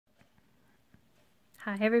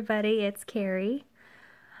Hi everybody, it's Carrie.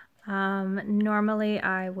 Normally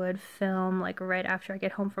I would film like right after I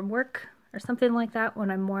get home from work or something like that when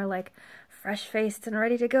I'm more like fresh-faced and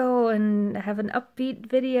ready to go and have an upbeat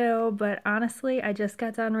video, but honestly I just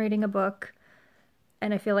got done reading a book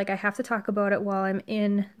and I feel like I have to talk about it while I'm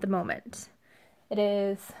in the moment. It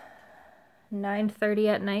is 9:30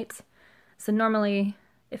 at night, so normally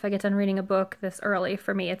if I get done reading a book this early,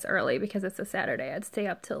 for me it's early because it's a Saturday, I'd stay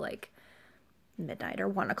up till like midnight or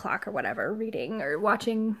 1 o'clock or whatever, reading or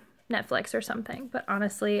watching Netflix or something. But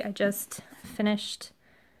honestly, I just finished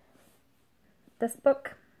this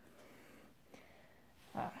book,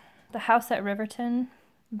 The House at Riverton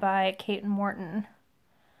by Kate Morton,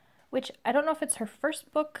 which I don't know if it's her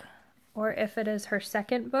first book or if it is her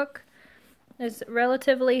second book. It's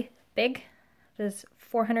relatively big. It is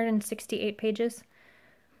 468 pages.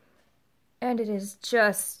 And it is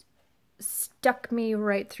just stuck me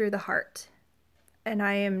right through the heart. And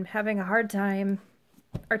I am having a hard time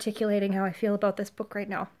articulating how I feel about this book right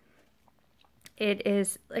now. It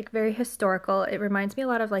is like very historical. It reminds me a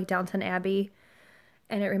lot of like Downton Abbey,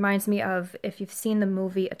 and it reminds me of, if you've seen the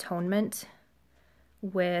movie Atonement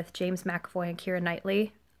with James McAvoy and Keira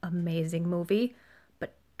Knightley, amazing movie,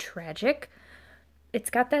 but tragic.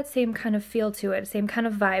 It's got that same kind of feel to it, same kind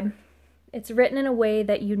of vibe. It's written in a way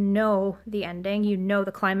that you know the ending, you know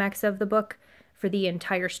the climax of the book for the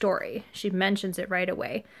entire story. She mentions it right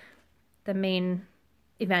away. The main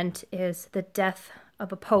event is the death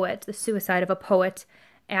of a poet, the suicide of a poet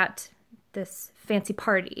at this fancy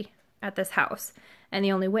party at this house. And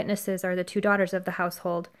the only witnesses are the two daughters of the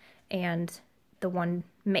household and the one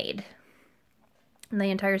maid. And the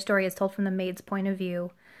entire story is told from the maid's point of view.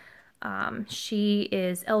 She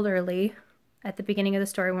is elderly. At the beginning of the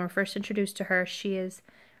story, when we're first introduced to her, she is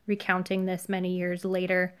recounting this many years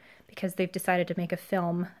later because they've decided to make a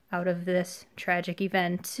film out of this tragic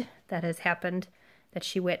event that has happened that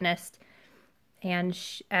she witnessed. And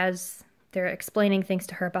as they're explaining things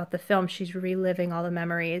to her about the film, she's reliving all the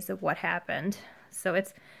memories of what happened. So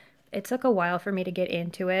it took a while for me to get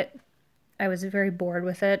into it. I was very bored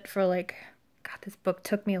with it for like, God, this book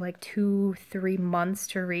took me like 2-3 months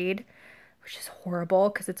to read, which is horrible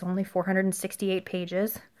because it's only 468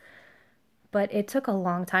 pages. But it took a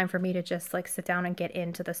long time for me to just like sit down and get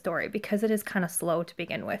into the story because it is kind of slow to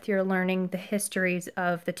begin with. You're learning the histories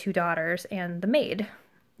of the two daughters and the maid,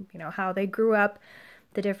 you know, how they grew up,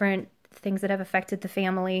 the different things that have affected the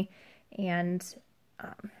family, and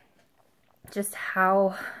just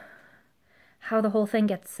how the whole thing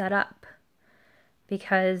gets set up.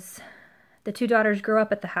 Because the two daughters grew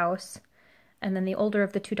up at the house, and then the older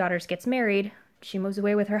of the two daughters gets married. She moves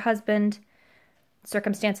away with her husband.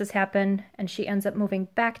 Circumstances happen, and she ends up moving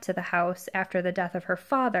back to the house after the death of her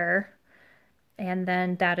father. And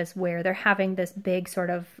then that is where they're having this big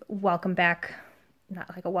sort of welcome back, not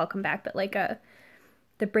like a welcome back, but like they're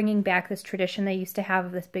bringing back this tradition they used to have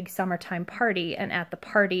of this big summertime party. And at the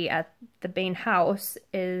party at the main house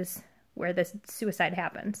is where this suicide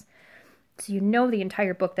happens. So you know the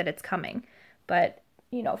entire book that it's coming, but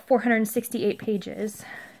 468 pages,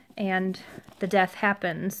 and the death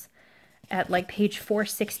happens at like page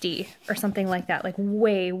 460 or something like that, like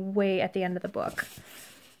way, way at the end of the book.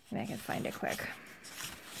 And I can find it quick.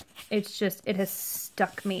 It's just, it has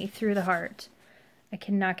stuck me through the heart. I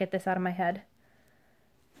cannot get this out of my head.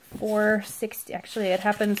 460, actually it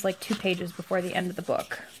happens like 2 pages before the end of the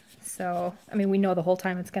book. So, I mean, we know the whole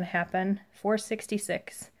time it's going to happen.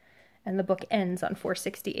 466, and the book ends on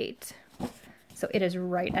 468. So it is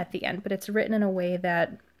right at the end, but it's written in a way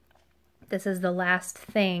that this is the last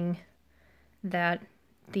thing that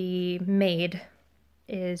the maid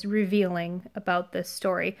is revealing about this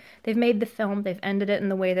story. They've made the film, they've ended it in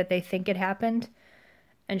the way that they think it happened,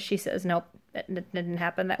 and she says, nope, it didn't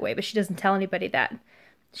happen that way, but she doesn't tell anybody that.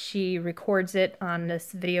 She records it on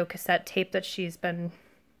this video cassette tape that she's been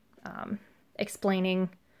explaining.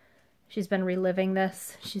 She's been reliving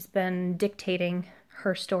this. She's been dictating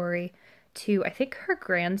her story to, I think, her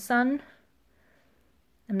grandson.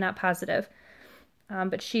 I'm not positive.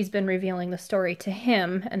 But she's been revealing the story to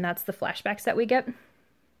him, and that's the flashbacks that we get.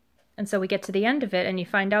 And so we get to the end of it, and you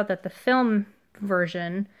find out that the film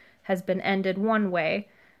version has been ended one way,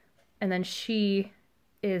 and then she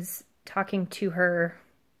is talking to her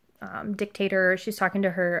dictator. She's talking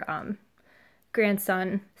to her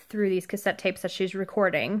grandson through these cassette tapes that she's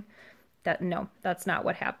recording. That, no, that's not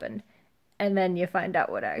what happened. And then you find out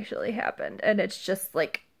what actually happened, and it's just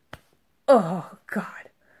like, oh, God.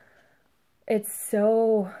 It's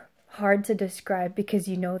so hard to describe because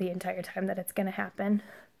you know the entire time that it's going to happen.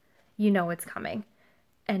 You know it's coming.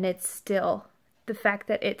 And it's still, the fact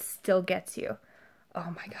that it still gets you.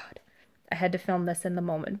 oh my God, I had to film this in the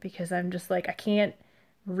moment because I'm just like, I can't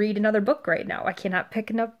read another book right now. I cannot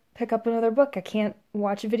pick up another book. I can't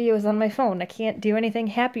watch videos on my phone. I can't do anything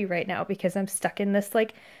happy right now because I'm stuck in this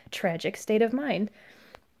like tragic state of mind.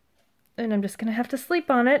 And I'm just gonna have to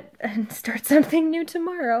sleep on it and start something new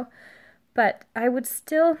tomorrow. But I would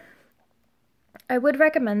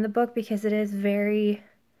recommend the book because it's very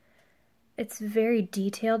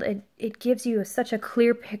detailed. It gives you such a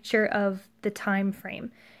clear picture of the time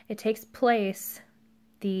frame. It takes place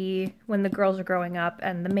when the girls are growing up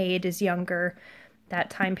and the maid is younger, that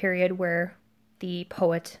time period where the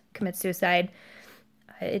poet commits suicide.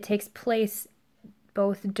 It takes place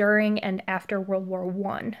both during and after World War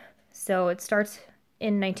I. So it starts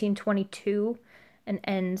in 1922 and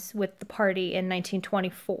ends with the party in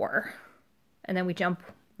 1924. And then we jump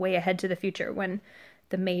way ahead to the future when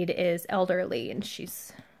the maid is elderly and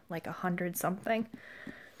she's like 100 something.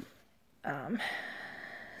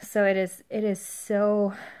 So it is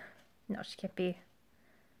so, no, she can't be,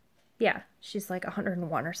 yeah, she's like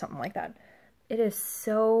 101 or something like that. It is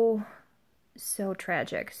so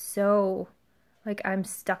tragic. So, like, I'm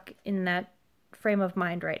stuck in that frame of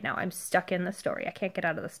mind right now. I'm stuck in the story. I can't get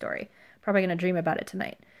out of the story. Probably gonna dream about it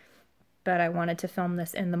tonight. But I wanted to film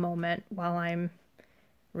this in the moment while I'm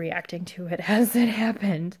reacting to it as it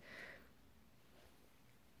happened.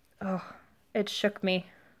 Oh, it shook me.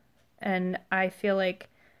 And I feel like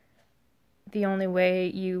the only way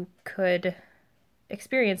you could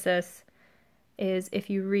experience this is if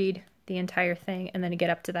you read the entire thing and then get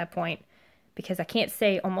up to that point, because I can't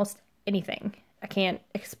say almost anything. I can't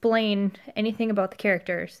explain anything about the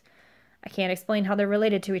characters. I can't explain how they're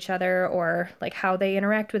related to each other or like how they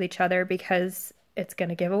interact with each other because it's going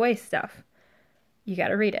to give away stuff. You got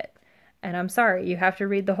to read it. And I'm sorry, you have to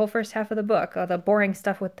read the whole first half of the book, all the boring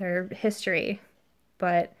stuff with their history.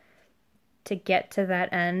 But to get to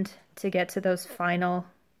that end, to get to those final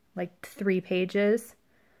like 3 pages,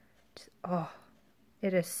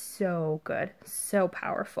 it is so good, so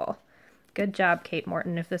powerful. Good job, Kate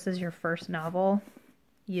Morton. If this is your first novel,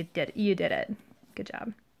 you did it. Good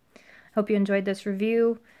job. Hope you enjoyed this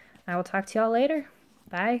review. I will talk to y'all later.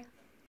 Bye.